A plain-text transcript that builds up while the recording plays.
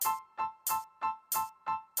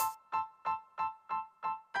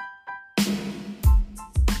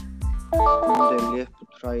Deli bu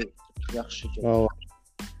tray yaxşı gedir.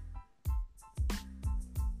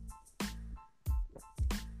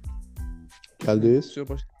 Gəldiniz? Söz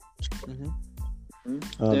baş.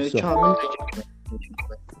 Kamil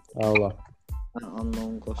Allah.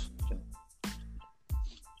 unknown ghost.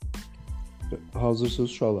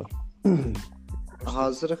 Hazırsınız uşaqlar?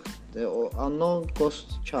 Hazırıq. O unknown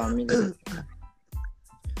ghost Kamil.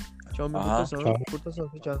 Kamil buradasan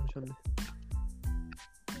gəlmişəm.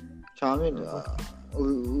 Kamil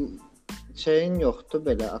şeyin yoxdur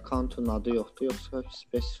belə akkauntun adı yoxdur yoxsa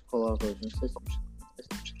spesifik olaraq özün seçmişsən?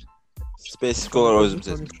 Spesifik olaraq özüm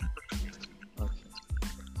seçmişəm.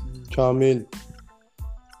 Kamil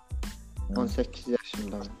 18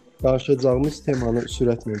 yaşındayım. danışacağımız temanı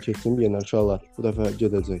sürətlə keçdim yenə uşaqlar. Bu dəfə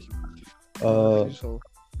gedəcək.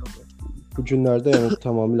 Bu günlərdə yəni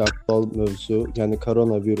tamamilə aktual mövzu, yəni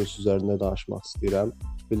koronavirus üzərində danışmaq istəyirəm.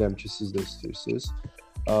 Biləm ki, siz də istəyirsiniz.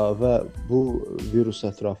 Və bu virus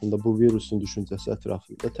ətrafında, bu virusun düşüncəsi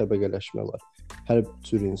ətrafında təbəqələşmə var.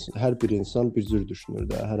 Hər bir insan bir cür düşünür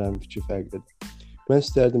də, hər hansı fikir fərqlidir. Mən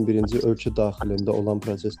istərdim birinci ölkə daxilində olan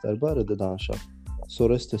proseslər barədə danışaq.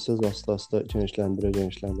 Sonra istəsəz asta-asta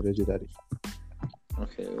genişləndirə gedərik.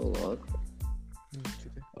 Okay, olar.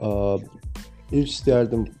 İlk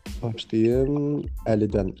istərdim başlayım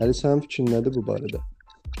Əlidən. Əli, sənin fikrin nədir bu barədə?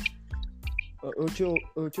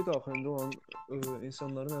 Ölkə daxilində olan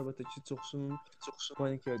insanların əlbəttə ki, çoxsunun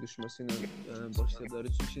panikaya düşməsi ilə başlaya bilər.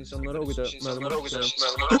 Çünki insanlara o qədər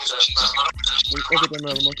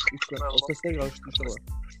məlumat yüklənir. O səslər qarışdırmışlar.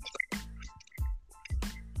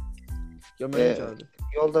 Mənə gəldi.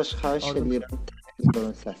 Yoldaş, xahiş edirəm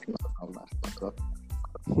televizorun səsini azaldır.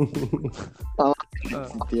 Tamam.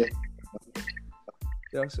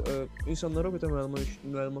 Yaxşı, insanlara o qədər məlumat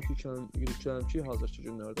yüklənir ki, hazırki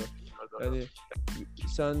günlərdə. Yəni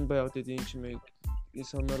sən bayaq dediyin kimi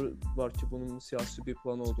insanlar var ki, bunun siyasi bir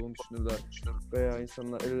plan olduğunu düşünürlər və ya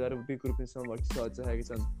insanlar elələri bir qrup insan var ki, sadəcə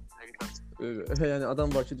həqiqətən yəni adam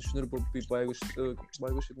var ki, düşünür bu bir bayquş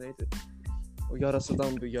nə idi? O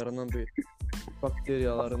yaranan bir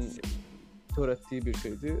bakteriyaların törətdiyi bir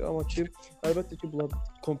şeydir. Amma ki, əlbəttə ki, bunlar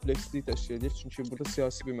komplekslik təşkil edir. Çünki burada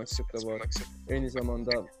siyasi bir məqsəd də var. Eyni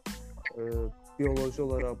zamanda bioloji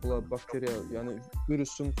olaraq bunlar bakteriya, yəni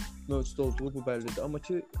virusun mövcud olduğu bu bəllidir. Amma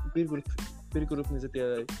ki, bir qrup necə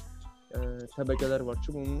deyək, təbəqələr var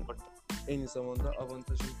ki, bunun eyni zamanda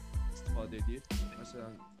avantajını istifadə edir.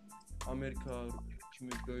 Məsələn, Amerika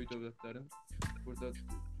kimi böyük dövlətlərin burada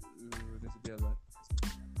necə deyirlər,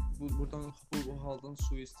 bu haldan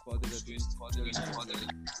sui-istifadə edir.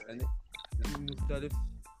 Yəni müxtəlif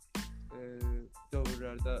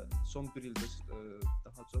dövrlərdə son bir ildə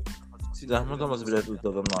daha çox Zəhmət olmasa bir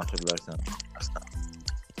adamla danışa bilərsən.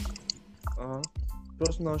 Aha.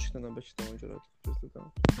 Burası danışıqla bəlkə də ona görə gözlədim.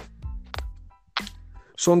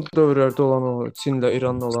 Son dövrlərdə olan o Çinlə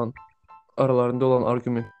İranla olan aralarında olan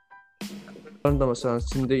arqument da məsələn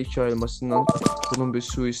Çində 2 yayılmasından bunun bir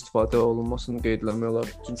sui-istifadə olunmasını qeydləmək olar.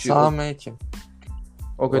 Çünki Salam əleykum.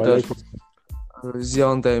 O qədər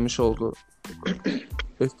ziyan dəymiş oldu.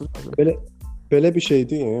 Belə bir şey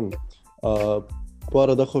deyim. Bu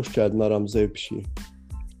arada xoş gəldin aramıza ev pişiyi.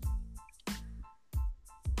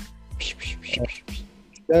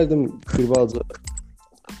 Gəldim bir balaca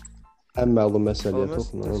ən məlum məsələyə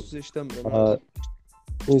toxunum.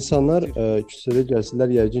 İnsanlar küçədə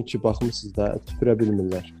gəlsələr yəqin ki, baxmısınız da tüpürə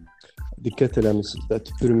bilmirlər. Diqqət eləmisiniz də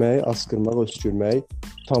tüpürmək, askırmaq, öskürmək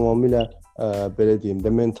tamamilə belə deyim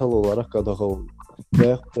də mental olaraq qadağa olunur.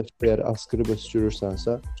 Və yaxud da əgər askırıb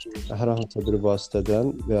öskürürsənsə, hər hansı bir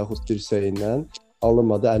vasitədən və yaxud dirsəyindən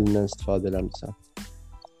alınmadı əlindən istifadə eləmirsən.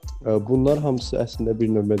 Bunlar hamısı əslində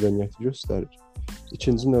bir növ mədəniyyəti göstərir.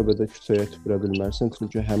 İkinci növbədə küçəyə tüpürə bilmərsən,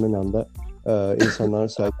 çünki həmin anda insanların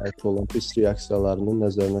səhvəti olan pis reaksiyalarını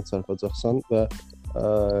nəzərinə çarpacaqsan və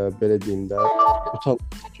belə deyim də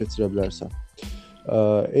utanma keçirə bilərsən.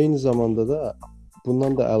 Eyni zamanda da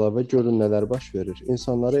bundan da əlavə görün nələr baş verir.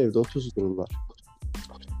 İnsanları evdə otuzdururlar.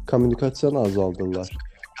 Kommunikasiyanı azaldırlar.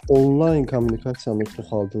 Onlayn kommunikasiyanı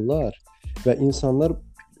çoxaldırlar və insanlar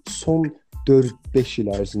son 4-5 il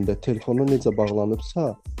ərzində telefona necə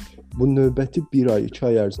bağlanıbsa, bu növbəti 1 ay, 2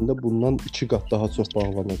 ay ərzində bundan 2 qat daha çox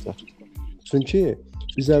bağlanacaq. Çünki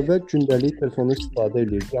biz əvvəl gündəlik telefonu istifadə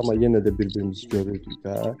edirdik, amma yenə də bir-birimizi görürdük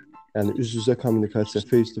də. Yəni üz-üzə kommunikasiya,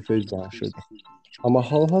 face-to-face danışırdıq. Amma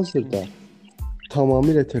hal-hazırda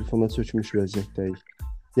tamamilə telefona çökmüş vəziyyətdəyik.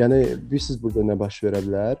 Yəni bilirsiniz burada nə baş verə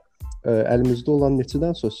bilər? Əlimizdə olan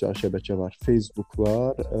neçədən sosial şəbəkə var? Facebook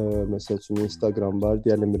var, məsəl üçün Instagram var,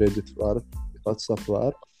 deyəlim Reddit var, WhatsApp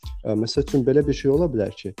var. Məsəl üçün belə bir şey ola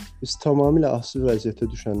bilər ki, biz tamamilə asılı vəziyyətə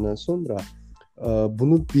düşəndən sonra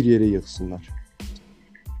bunu bir yerə yığsınlar.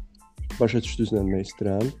 Başa düşdünüz nə demək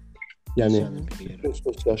istəyirəm? Yəni bütün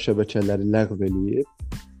sosial şəbəkələri ləğv eləyib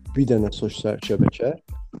bir dənə sosial şəbəkə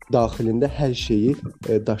daxilində hər şeyi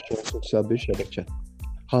daşıyan sosial bir şəbəkə.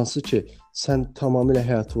 Hansı ki, sən tamamilə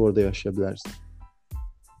həyatı orada yaşaya bilərsən.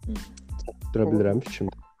 Dura bilirəm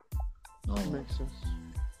fikrimi.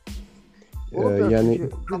 Yəni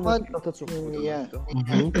data çox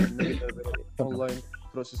onlayn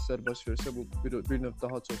proseslər baş versə bu bir növ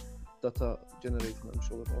daha çox data generate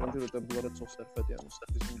etməmiş olur. Ona görə də bunlara çox sərf edəmiz.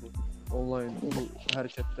 Bizim bu onlayn bu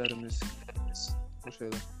hərəkətlərimiz bu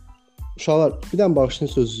şeylər. Uşaqlar, bir dənə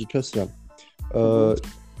bağışlayın sözünüzü kəsirəm.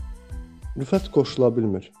 Rüfət qoşula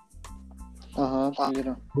bilmir. Aha,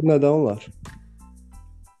 bilirəm. Bu nədən olar?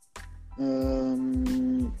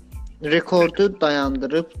 Rekordu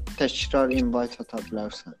dayandırıb təkrar invite ata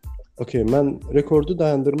bilərsən. Okay, mən rekordu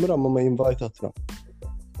dayandırmıram, amma invite atıram.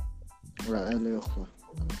 Elə yoxdur.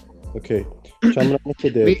 Okay. Kamran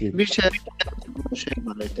nə deyir? Bir şey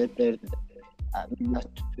var idi, derdi. Millət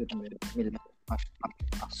tüpürmür, millət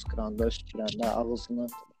asqıranda, öskürəndə ağzını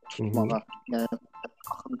tutmağa, yəni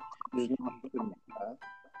baxın üzünü tutmamağa.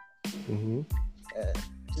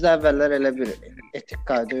 Biz əvvəllər elə bir etik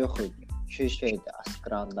qayda yox idi. Şeydir,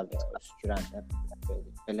 asqıranda və öskürəndə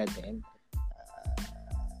belə deyim,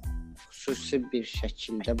 xüsusi bir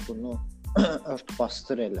şəkildə bunu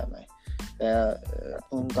ört-bastır eləmək və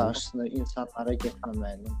bunun qarşısını insanlara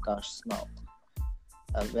getməməyinin qarşısını almaq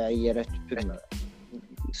və yerə tüpürmək.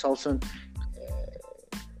 Misal üçün,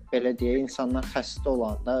 belə deyə, insanlar xəstə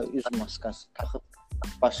olanda üz maskası taxıb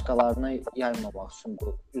başqalarına yaymamaq üçün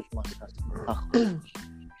bu üz maskasını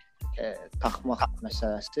taxmaq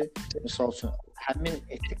məsələsi. Misal üçün, həmin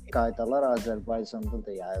etik qaydalar Azərbaycanda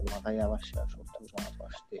da yayılmağa yavaş-yavaş oturmağa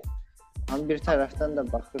başlayır. Amma bir tərəfdən də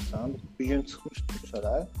baxırsan, bir gün çıxmışdım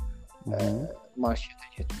sonra, marketə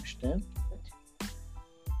getmişdim.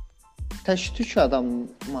 Tək-tük adam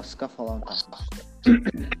maska falan taxmışdı.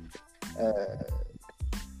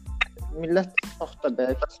 Millət çox da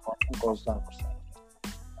belə qısmanı qozlanmışlar.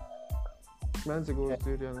 Məncə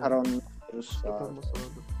qozlayır yəni. Koronavirus var.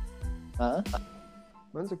 Hə?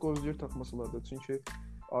 Məncə qozlayır taxmasalar da, çünki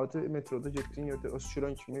adi metroda getdiyin yerdə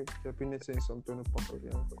öskürən kimi bir neçə insan dönüb baxır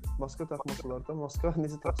yəni. Maska taxmasalar da, maska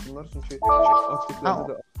necə taxsınlar, çünki aktivlərdə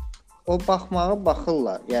də o baxmağa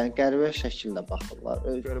baxırlar, yəni qəribə şəkildə baxırlar.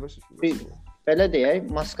 Qəribə şəkildə. Belə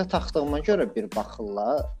deyək, maska taxdığıma görə bir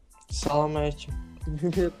baxırlar. Salam əleykum.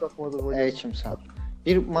 Əleykum salam.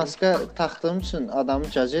 Bir maska taxdığım üçün adamı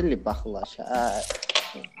cəzəlli baxırlar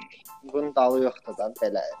ki, bunun dalı yoxdur da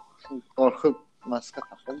belə. Qorxub maska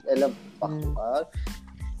taxıb elə baxırlar.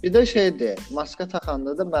 Bir də şeydir, maska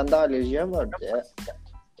taxanda da məndə allergiya var deyə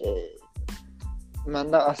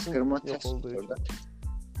məndə asqırma test oldu.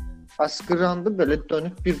 Asqıranda belə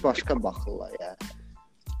dönüb bir başqa baxırlar yəni.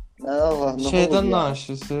 Şeydən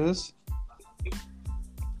danışırsınız?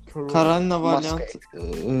 Korona variant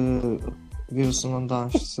virusundan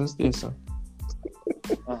danışırsınız deyəsən.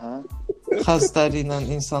 Aha. Xəstəliklə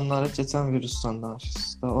insanlara keçən virusdan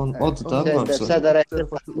danışırsınız da. Odur da mövzu.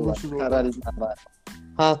 Karolina var.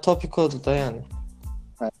 Ha, topik odur da yəni.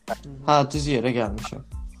 Ha, düz yerə gəlmişəm.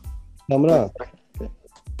 Kamran,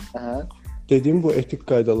 Aha. dediyim bu etik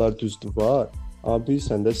qaydalar düzdür var. Amma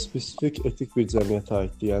bilirsən də spesifik etik bir cəmiyyətə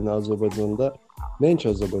aiddir. Yəni Azərbaycanda, nəinki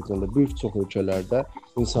Azərbaycanda, bir çox ölkələrdə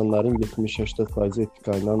insanların 70-80%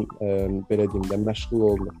 etika ilə belə deyim də məşğul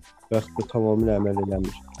olmur və yaxud da tamamilə əməl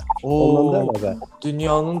eləmir. Ondan da əlavə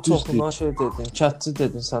dünyanın çoxuna şey dedin, kətçi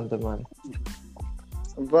dedin sən də məni.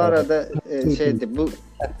 Bu arada şeydir, bu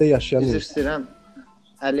hətta yaşayan üzr istəyirəm.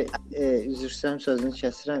 Üzr istəyirəm sözünü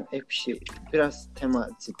kəsirəm. Epşi biraz tema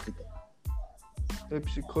ciddidir.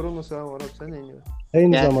 Hepsi korona sən var, sən nə edirsən?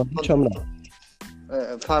 Eyni zamanda Kamran.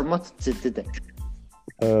 Format ciddidir.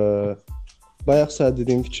 Bayaq sən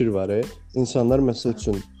dediyin fikir var. İnsanlar məsəl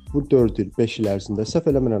üçün bu 4 il, 5 il ərzində, səhv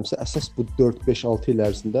eləmirəmsə, əsas bu 4, 5, 6 il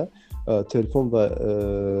ərzində telefon və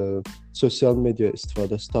sosial media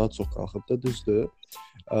istifadəsi daha çox qalxıb da, düzdür?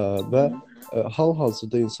 Və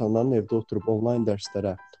hal-hazırda insanların evdə oturub onlayn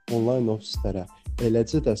dərslərə, onlayn ofislərə,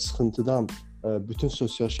 eləcə də sıxıntıdan bütün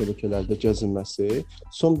sosial şəbəkələrdə gəzinməsi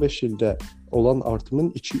son 5 ildə olan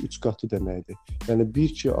artımın 2-3 qatı deməkdir. Yəni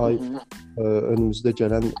 1-2 ay önümüzdə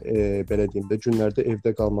gələn belə deyim də günlərdə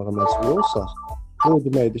evdə qalmağa məcbur olsaq, bu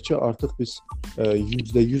deməkdir ki, artıq biz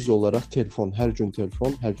 %100 olaraq telefon, hər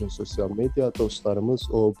gün sosial media,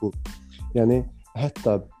 dostlarımız, o bu. Yəni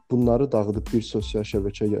hətta bunları dağıdıb bir sosial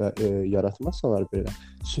şəbəkə yaratmasalar belə,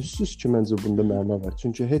 sözsüz ki, məncə bunda məna var.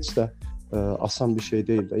 Çünki heç də asan bir şey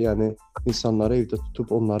deyil də. Yəni insanları evdə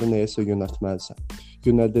tutub onları nəyəsə yönəltməlisən.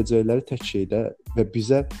 Yönəldəcəkləri tək şeydə və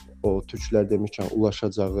bizə o türklər deməkən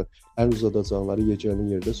ulaşacağı, əl uzadacaqları yeganə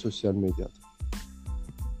yerdə sosial mediadır.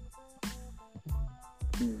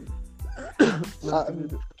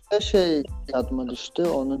 Bir şey yadıma düşdü,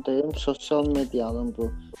 onu deyim, sosial medianın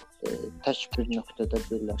bu tək bir nöqtədə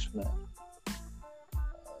birləşməyi.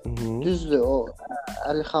 Düzdür, o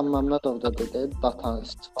Əlixan Məmmədov da dedi, datanın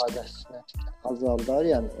istifadəsini azaldar,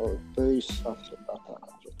 yəni o böyük israfdır datanın.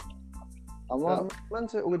 Amma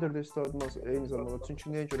məncə o qədər də istifadə olmaz eyni zamanda. Çünki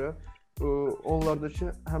nəyə görə? Onlardakı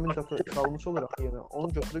həmin data qalmış olaraq, yəni onu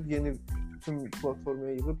götürüb yeni bütün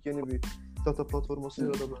platformaya yığıb yeni bir data platforması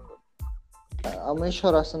yarada bilər. Amma iş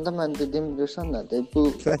arasında mən dediyim bilirsən nədir?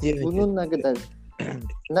 Bunun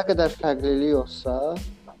nə qədər fərqlilik olsa,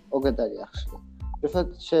 o qədər yaxşıdır. Rüfət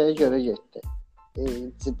şeyə görə getdi.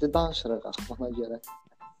 Ciddi danışırıq axmana görə.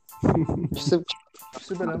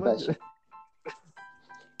 Küsüb eləməz.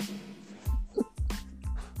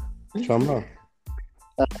 Kamran.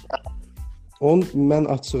 Mən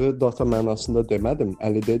açığı data mənasında demədim,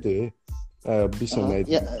 Əli dedi. Bir sənə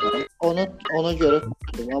idi. Ona görə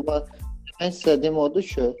dedim, amma mən istədiyim odur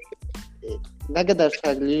ki, nə qədər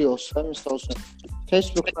fərqlilik olsa, misal üçün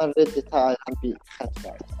Facebook-dan Reddit-ə ayrılan bir xətt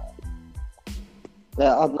var. Və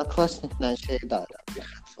Adnaklassniklə şeyə də ayrılan bir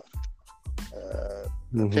xətt var.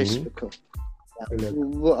 Facebook-u. Yəni,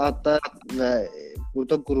 bu adda və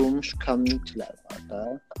burada qurulmuş community-lər var da.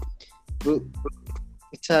 Bu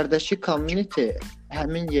içəridəki community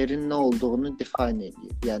həmin yerin nə olduğunu define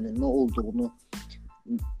edir. Yəni nə olduğunu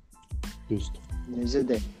necə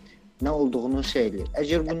deyim, nə olduğunu şey eləyir.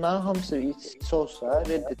 Əgər bunların hamısı iç-içə olsa,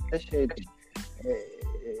 Reddit-də şeydir.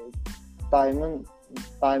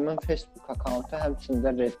 Daimın Facebook akkauntu həmçində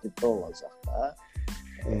Reddit-də olacaq da.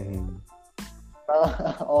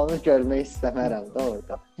 Onu görmək istəmərəm də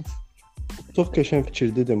orada. Çox qəşəng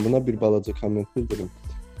fikir dedim. Buna bir balaca komment bildirim.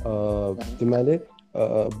 Deməli,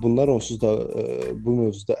 bunlar onsuz da bu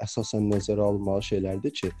mövzuda əsasən nəzərə alınmalı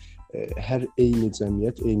şeylərdir ki, hər eyni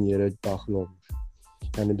cəmiyyət eyni yerə daxil olmur.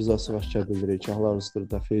 Yəni biz açıq-aşkar bilirik ki,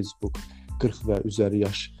 hal-hazırda Facebook 40 və üzəri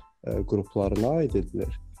yaş qruplarına aid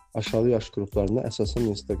edilir. Aşağı yaş qruplarına əsasən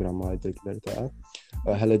Instagrama aid edilir də.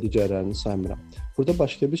 Hələ digərlərini saymıram. Burada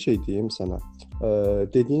başqa bir şey deyim sənə.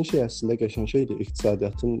 Dediyin şey əslində qəşəng şeydir.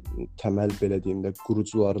 İqtisadiyyatın təməl belə deyim də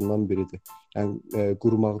qurucularından biridir. Yəni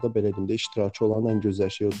qurmaqda belə deyim də iştirakçı olan ən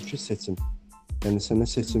gözəl şey odur ki, seçim. Yəni sənə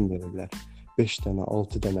seçim verirlər. 5 dənə,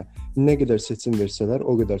 6 dənə. Nə qədər seçim versələr,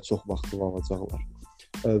 o qədər çox vaxtını alacaqlar.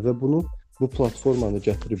 Və bunu bu platformanı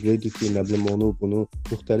gətirib Reddit-i, nə bilim onu, bunu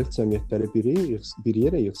müxtəlif cəmiyyətləri bir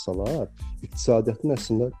yerə yığsalar, iqtisadiyyatın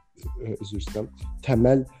əslində üzr istəyirəm,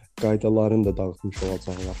 təməl qaydalarını da dağıtmış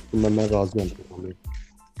olacaqlar. Bundan mən razıyam.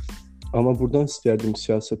 Amma buradan istərdim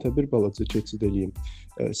siyasətə bir balaca keçid edeyim.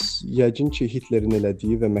 Yəqin ki, Hitlerin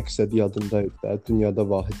elədiyi və məqsədi yadındaydı da, dünyada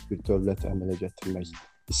vahid bir dövlət əmələ gətirmək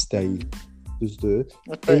istəyi. Düzdür?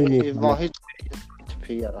 Vahid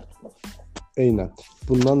tipi yaratmaq. Eynən.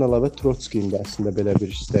 Bundan əlavə Trotskinin də əslində belə bir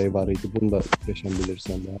istəyi var idi. Bunu da qəşəng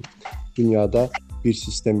bilirsən də. Dünyada bir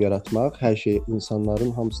sistem yaratmaq, hər şey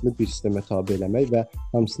insanların hamısını bir sistemə tabe eləmək və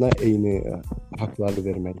hamısına eyni haqqları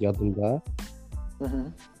vermək yadında.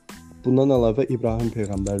 Bundan əlavə İbrahim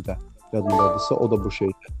peyğəmbər də yadındadırsa, o da bu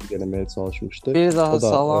şeyi tətbiq etməyə çalışmışdı. Bir daha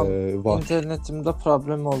salam. İnternetimdə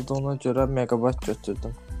problem olduğuna görə megabayt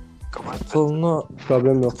götürdüm. Pulunu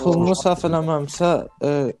səhv eləməmsə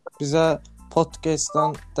bizə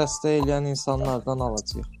Plebistan dəstək edən insanlardan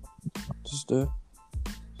alacağıq. Düzdür?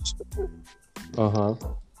 Aha.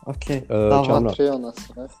 Okay.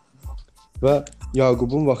 Və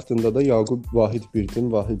Yaqubun vaxtında da Yaqub vahid bir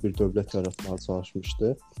din, vahid bir dövlət yaratmağa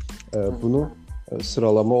çalışmışdı. Bunu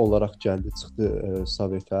sıralama olaraq gəldi, çıxdı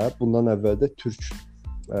Sovetə. Bundan əvvəl də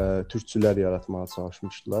türkçülər yaratmağa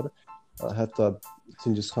çalışmışdılar. Hətta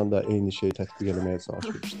Çingiz xan da eyni şeyi tətbiq etməyə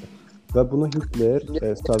çalışmışdı. Və bunu Hitler,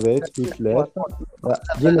 Sovet, Hitler və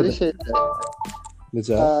yenə də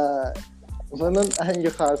necə? Bunun ən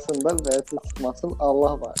yuxarısında və çıxmasın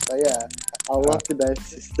Allah var da ya. Allah bir də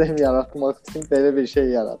sistem yaratmaq üçün belə bir şey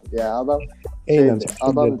yaradır. Yəni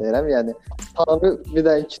adam deyirəm, yəni Tanrı bir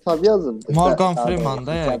də kitab yazıb. Morgan Freeman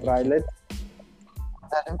da yəni.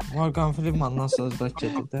 Morgan Freemandan sözlər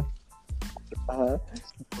gedir. Aha.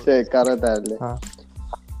 Qara dərli. Ha.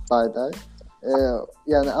 Day.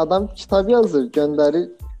 Yəni adam kitab yazır,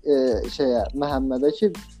 göndərir Məhəmmədə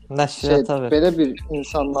ki, belə bir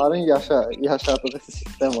insanların yaşadığı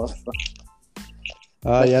sistem olsun.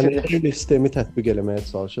 Yəni bir sistemi tətbiq etməyə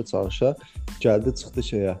çalışa gəldi, çıxdı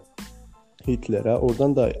Hitlerə.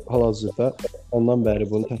 Oradan da hal-hazırda ondan bəri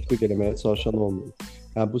bunu tətbiq etməyə çalışan olmuyor.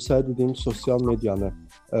 Yəni bu səhər dediyim sosial medianı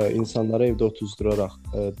insanlara evdə otuzduraraq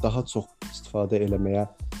daha çox istifadə eləməyə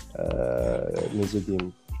necə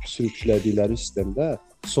deyim, sürüklədikləri sistemdə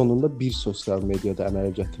sonunda bir sosial mediada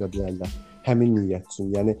əmələ gətirə bilərlər. Həmin niyyət üçün.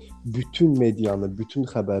 Yəni bütün medianı, bütün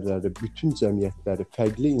xəbərləri, bütün cəmiyyətləri,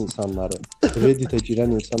 fərqli insanları, Reddit-ə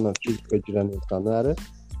girən insanlar, Facebook'a girən insanları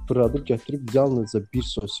fırladıb gətirib yalnızca bir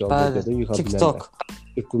sosial mediada yığa bilərlər.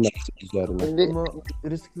 Bu məqsəd üzərində.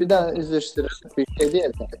 Bir də üzr istəyirəm, bir şey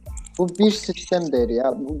deyəcəm. Bu bir sistem deyir ya.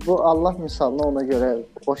 Bu Allah misalını ona görə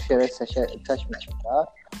boş yerə çəkməsin də.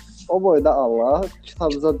 O boyda Allah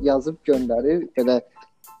kitabıza yazıb göndərir. Belə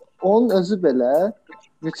onun özü belə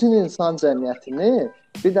bütün insan cəmiyyətini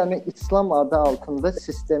bir dənə İslam adı altında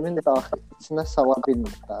sistemin daxil içinə sala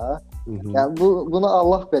bilmir də. Yəni bunu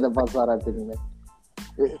Allah belə bacara bilmir.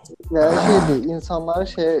 Yəni şeydir,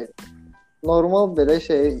 insanları normal belə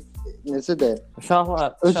necə deyim?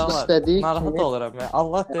 Uşaqlar, narahat kimi oluram.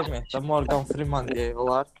 Allah deməyək də Morgan Freeman deyək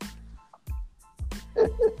olar.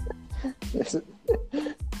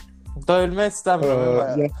 Döyülmək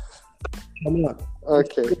istəmirəm. Amma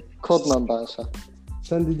okey, kodla danışaq.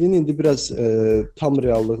 Sən dediyin indi biraz tam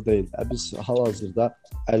reallıq deyil. Biz hal-hazırda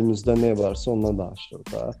əlimizdə nə varsa ondan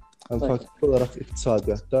danışırıq da. Yəni faktiki olaraq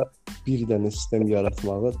iqtisadiyyatda bir dənə sistem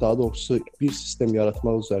yaratmağı, daha doğrusu bir sistem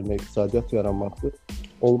yaratmaq üzərinə iqtisadiyyat yaranması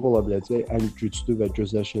ola biləcək ən güclü və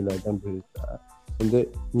gözəl şeylərdən biridir. İndi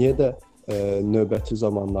niyə də növbəti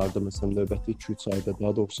zamanlarda, məsələn, növbəti 2-3 ayda,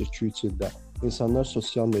 daha doğrusu 2-3 ildə insanlar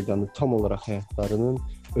sosial medianı tam olaraq həyatlarının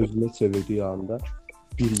özünə çevirdiyi anda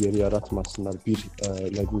bir yer yaratmasınlar, bir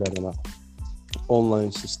nə deyirlər ona,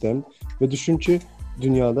 onlayn sistem və düşün ki,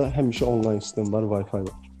 dünyada həmişə onlayn sistem var, Wi-Fi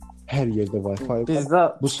var. Hər yerdə Wi-Fi var. Bizdə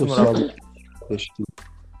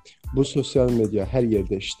bu sosial media hər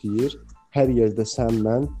yerdə işləyir. Hər yerdə sən,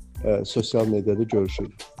 mən sosial mediada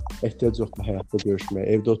görüşürük. Ehtiyac yoxdur həyatda görüşməyə,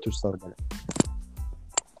 evdə otursaq belə.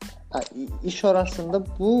 İş orasında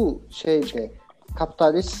bu şeydir,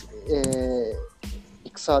 kapitalist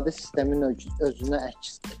iqtisadi sistemin özünə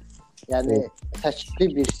əksdir. Yəni təkli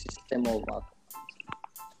bir sistem olmalı.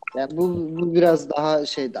 Yəni bu biraz daha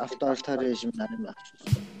avtoritar rejimlərə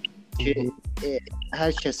məxsusdur. Ki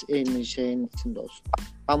hər kəs eyni şeyin içində olsun.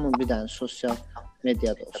 Hamı bir dənə sosial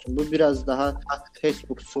mediada olsun. Bu biraz daha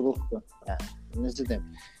Facebookçuluqdur. Yəni necə deyim?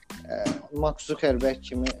 Mark Zuckerberg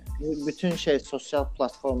kimi bütün sosial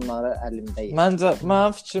platformları əlində.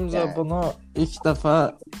 Mənim fikrimcə bunu ilk dəfə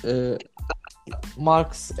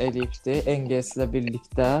Marx eləyibdi, Engelslə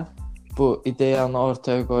birlikdə bu ideyanı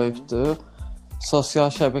ortaya qoyubdu. Sosial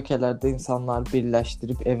şəbəkələrdə insanları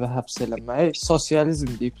birləşdirib evə həbs eləmək, sosializm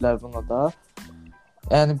deyiblər buna da.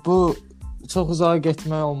 Yəni bu çox uzağa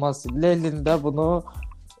getmək olmaz. Lenin də bunu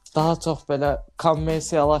daha çox belə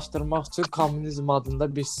kommersiyalaşdırmaq üçün kommunizm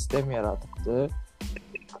adında bir sistem yaradıbdı.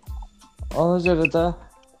 Ona görə də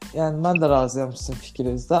yəni mən də razıyam sizin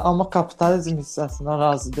fikrinizdə, amma kapitalizm hissəsinə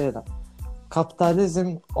razı deyiləm.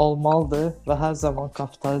 Kapitalizm olmalıdır və hər zaman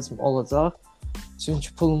kapitalizm olacaq.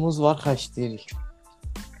 Çünki pulumuz var, xərcləyirik.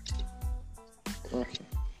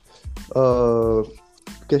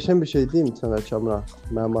 Qəşəng bir şey deyim sənə Kamran,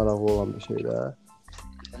 mənim maraqlı olan bir şey də.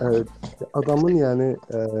 Adamın yəni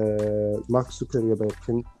Mark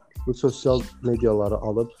Zuckerberg'in bu sosial mediaları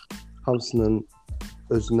alıb hamısının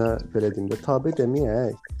özünə belə deyim də tabe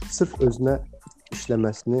deməyək, sırf özünə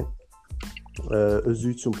işləməsini, özü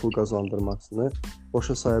üçün pul qazandırmasını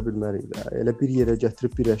boşa saya bilmərik də. Elə bir yerə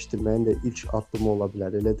gətirib birləşdirməyin də ilk addımı ola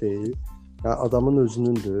bilər, elə deyil. Yəni adamın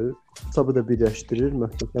özünündür. Kitabı da birləşdirir,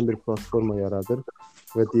 möhtəşəm bir platforma yaradır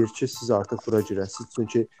və deyir ki, siz artıq bura girəsiniz.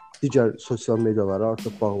 Çünki digər sosial mediaları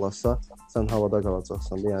artıq bağlasa, sən havada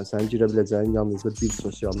qalacaqsan. Yəni sənin girə biləcəyin yalnızca bir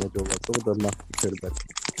sosial media olacaq, o da Mark Zuckerberg.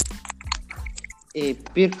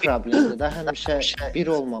 Bir problemdir də, həmişə bir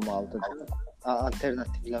olmamalıdır.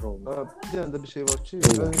 Alternativlər olmalı. Bir dənə də bir şey var ki,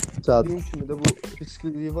 dediyin kimi də bu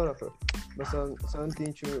riskliyi var axı. Məsələn, sənin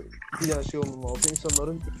deyin kimi bir dənə şey olmamalıdır.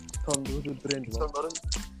 İnsanların tanıdığı bir brend var. İnsanların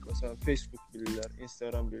məsələn Facebook bilirlər,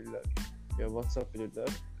 Instagram bilirlər, ya WhatsApp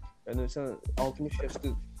bilirlər. Yəni sən 60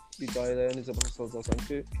 yaşlı bir dairəyə necə başa salacaqsan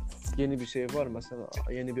ki, yeni bir şey var, məsələn,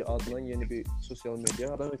 yeni bir adla, yeni bir sosial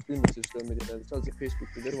media. Adam heç bilmir sosial mediaları, sadəcə Facebook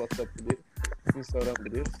bilir, WhatsApp bilir, Instagram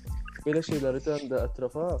bilir. Belə şeylərdən də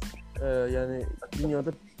ətrafa, yəni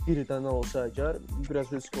dünyada bir dənə olsa əgər biraz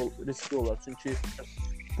riskli olar. Çünki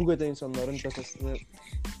bu qədər insanların datasını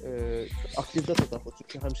aktivdə tutaq,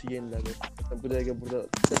 çünki həmişə yenilənir. Bu dəqiqə burada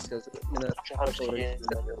səs gəlir, yenə harasa oraya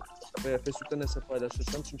yenilənir. Və ya Facebookda nəsə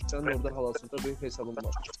paylaşırsan, çünki sənin orada hal-hazırda bir hesabın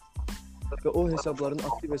var. Və o hesabların,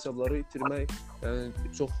 aktiv hesabları itirmək,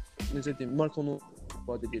 yəni çox, necə deyim, Mark onu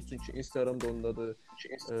istifadə edir. Çünki Instagram da ondadır,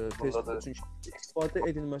 Facebook. Çünki istifadə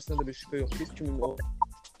edilməsinə də bir şübhə yoxdur.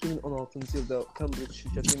 2016-cı ildə Cambridge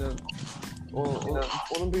şirkəti ilə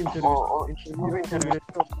onun bir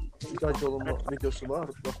intervyu olunma videosu var,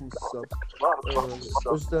 baxmışsınızsa.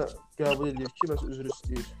 Özü də qəbul edir ki, bəs üzr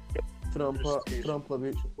istəyir. Trumpla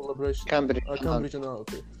bir collaboration Cambridge-in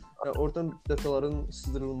aldı. Yəni oradan dataların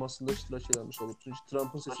sızdırılmasında iştirak etmiş olub. Çünki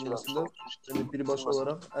Trumpın seçilməsində birbaşa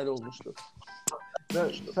olaraq əl olmuşdu. Və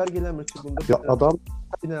fərq eləmir ki, bunda adam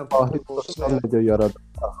vahid sosial media yaradır.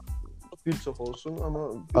 Bir çox olsun, amma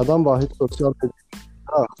adam vahid sosial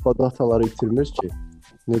media dataları itirmir ki.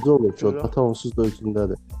 Necə olur ki, o data onsuz da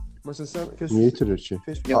özündədir. Məsələn, sən Facebook niyə itirir ki?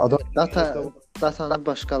 Datanı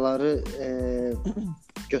başqaları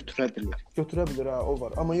götürə bilir. Götürə bilir, ha, o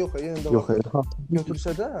var. Amma yox, yenə də var.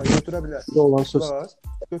 Götürsə də, götürə bilər. Olan söz.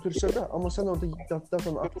 Götürsə də, amma sən orada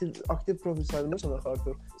datanı aktiv profil sayılmırsan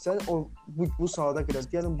artıq. Sən bu saata qədər,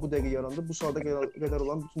 deyəlim bu dəqiqə yarandı, bu saata qədər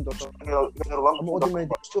olan bütün data. Amma o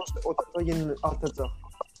deməkdir ki, o data yeni artacaq.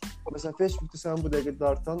 Məsələn, Facebookda sən bu dəqiqə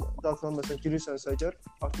datan məsələn girirsənsə əgər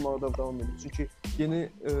artmağa da davam edir. Çünki yeni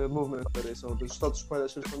movementlər hesabı, status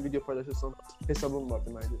paylaşırsan, video paylaşırsan, hesabın var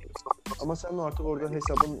deməkdir. Amma sənin artıq orada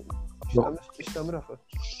hesabın işləmir axı.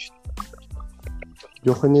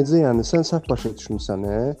 Yox, necə yəni? Sən səhv başa düşmüsən,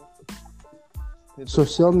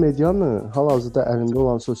 Sosial medianı, hal-hazırda əlində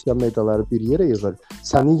olan sosial mediaları bir yerə yığır.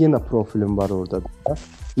 Sənin yenə profilin var orada.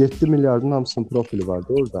 7 milyardın hamısının profili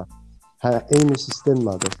vardı orada. Eyni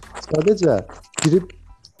sistemdir. Sadəcə girib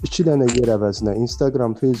 2 dənə yer əvəzinə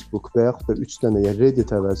Instagram, Facebook və yaxud da 3 dənə yer Reddit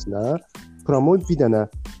əvəzinə promoy bir dənə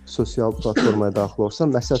sosial platformaya daxil olsan,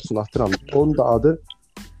 məsəl üçün atıram. Onun da adı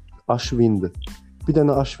Ashwin'dir. Bir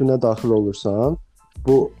dənə Ashwin'ə daxil olursan,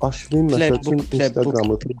 bu Ashwin məsəl üçün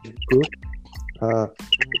Instagramı, Facebook'u, və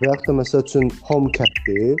yaxud da məsəl üçün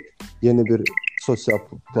HomeCat-dir, yeni bir sosial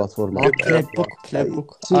platforma.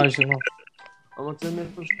 Plebistan, orijinal. Amma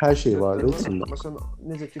hər şey var içində. Məsələn,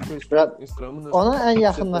 necə ki Facebook, Instagramın ona ən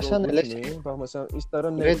yaxınlaşan elə bax məsələn,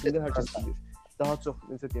 Instagram nədir hər kəs bilir. Daha çox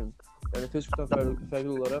necə deyim, yəni Facebookdan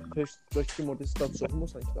fərqli olaraq Facebookda kim orada status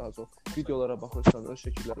oxumursan ki, daha çox videolara baxırsan, öz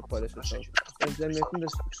şəkilləri paylaşırsan. Yəni cəmiyyətin də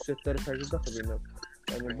xüsusiyyətləri fərqlidir axı bilmirəm.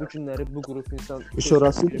 Yəni bu günləri bu qrup insan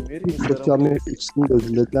şurası sosial media ikisinin də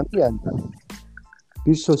özündə deməyəndə.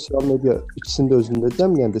 Bir sosial media ikisinin də özündə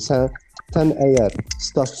deməyəndə sən əgər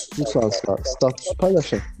statuslusansa, status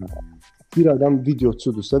paylaşırsan, bir adam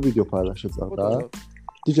videoçudursa, video paylaşacaq da.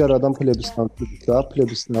 Digər adam Plebistançudursa,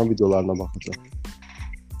 Plebistan videolarına baxacaq.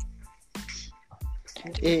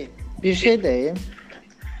 Bir şey deyim.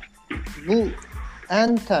 Bu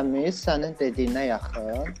ən təmiz sənin dediyinə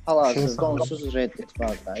yaxın. Hal-hazırda onsuz Reddit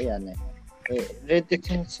var da, yəni.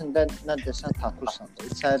 Redditin içində nə desən tapırsan da.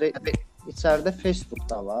 İçəridə Facebook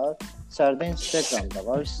da var, içəridə Instagram da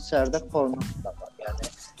var, içəridə porno da var. Yəni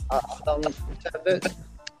adamın içəridə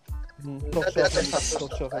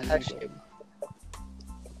hər şey.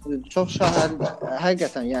 Çox şahərli,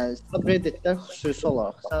 həqiqətən, yəni subredditlər xüsusi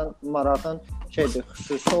olaraq, sən marağın şeydir,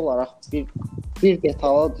 xüsusi olaraq bir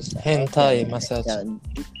detalıdırsa. Hentai məsələn.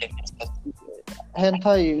 Yəni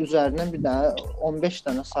hentai üzərindən bir dənə 15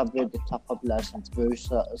 dənə subreddit tapa bilərsən, böyük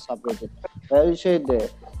subreddit. Və şeydir,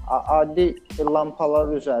 adi lampalar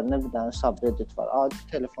üzərinə bir dənə subreddit var, adi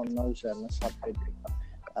telefonlar üzərinə subreddit var.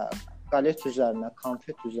 Qalet üzərinə,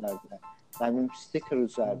 konfet üzərinə, sticker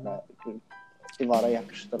üzərinə, divara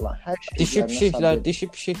yapışdırılan hər şey. Dişi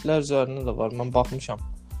pişiklər üzərində də var, mən baxmışam.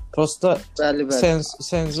 Prosta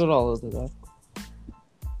senzuralıdır da.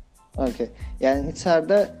 Okay. Yəni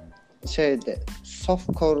içəridə şeydir,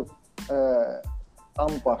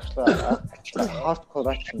 softcore-dan başlayaraq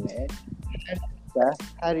hardcore-a kimi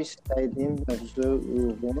hər istədiyin mövzuya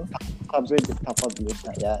uyğun subreddit tapa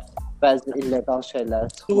bilirsən. Yəni bəzi illegal şeylər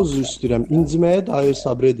çıxır. Çox üzr istəyirəm. İnciməyə dair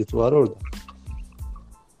subreddit var orada.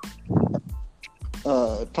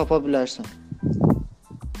 Tapa bilərsən.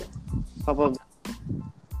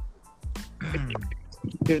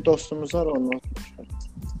 Bir dostumuz var, onu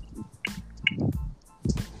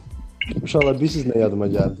Uşaqlar, bilirsiniz nə yadıma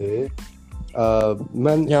gəldi?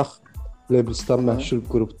 Mən Plebistan məşhur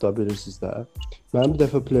qrupda, bilirsiniz də. Mən bir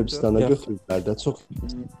dəfə Plebistana götürüblər də, çox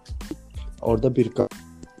orada bir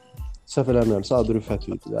səhv eləmirəmsə adı Rüfət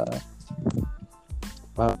idi də.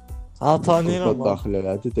 Tanıyıram. Daxil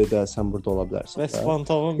elədi, dedi, sən burada ola bilərsən. Və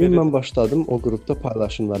spontan biri. Mən başladım o qrupda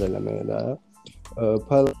paylaşımlar eləməyə də.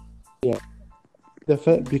 Bir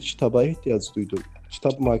dəfə bir kitaba ehtiyac duydum.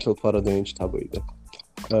 Kitab Michael Faraday'ın kitabı idi.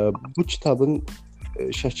 Bu kitabın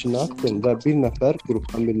şəklini atdım və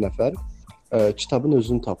qrupdan bir nəfər kitabın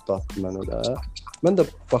özünü tapdı, atdı mənə də. Mən də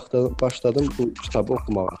başladım bu kitabı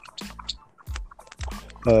oxumağa.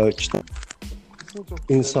 kitab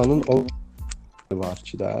insanın o var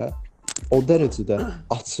ki də o dərəcədə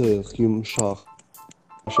açıq, yumşaq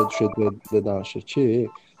başa düşə danışır ki,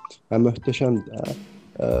 möhtəşəmdir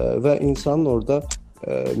və insanın orada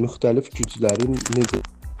müxtəlif güclərin necə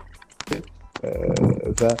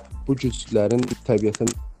və bu güclərin təbiətə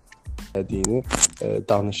etdiyini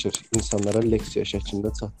danışır, insanlara leksiya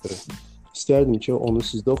şəklində çatdırır. İstərdim ki, onu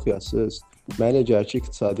siz də oxuyasınız. Mənə elə gəlir ki,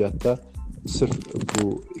 iqtisadiyyatda sırf bu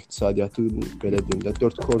iqtisadiyyatı belə deyim də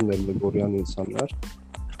 4 kornerini qoruyan insanlar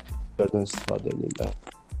bunlardan istifadə edirlər.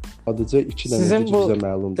 Sadəcə 2 dənə Sizin güc bu bizə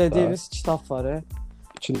məlumdur. dediyiniz kitab var.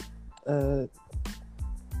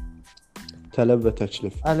 Tələb və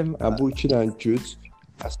təklif. Yəni bu 2 dənə güc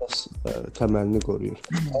əsas təməlini qoruyur.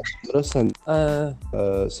 Sonra sən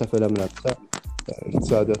səhv eləmirəmsə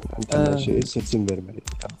iqtisadiyyatın təməl şeyi seçim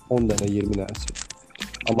verməlidir. Yəni 10 dənə, 20 dənə seçim.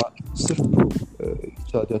 Amma sırf bu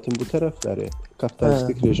iqtisadiyyatın bu tərəfləri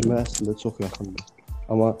kapitalistik rejimə əslində çox yaxındır.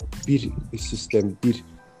 Amma bir sistem, bir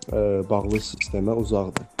bağlı sistemə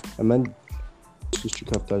uzaqdır. Mən ki,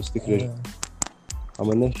 kapitalistik rejim.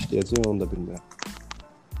 Amma nə işləyəcək onu da bilmirəm.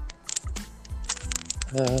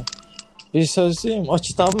 Bir söz deyim, o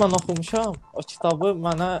kitabı mən oxumuşam. O kitabı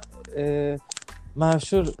mənə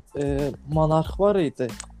məşhur monarx var idi.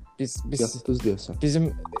 Yatdız deyəsən.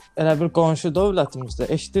 Bizim elə bir qonşu dövlətimizdə.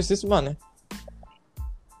 Eşidirsiniz məni?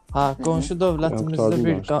 Qonşu dövlətimizdə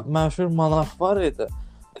bir məşhur monarx var idi.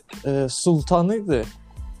 Sultan idi.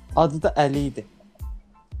 Adı da Əli idi.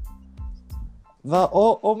 Və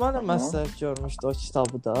o mənə məsləhət görmüşdü o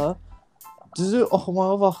kitabı da. Düzü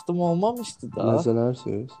oxumağa vaxtım olmamışdı da.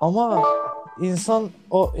 Nəzərlərsiz? Amma insan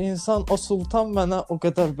o sultan mənə o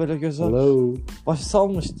qədər belə gözəl başa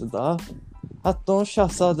salmışdı da. Hətta onun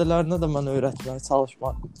şahzadələrinə də mən öyrətməyə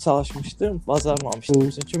çalışmışdım, bacarmamışdım.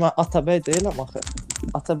 Çünki mən Atabəy deyiləm axı.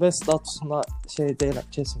 Atabəy statusuna şey deyiləm,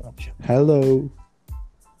 keçməmişəm. Hello.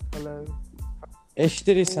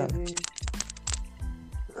 Eşidirik səni.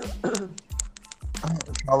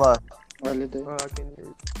 Allah. Öyle de.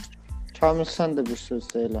 Kamil sen de bir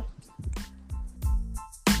söz de elə.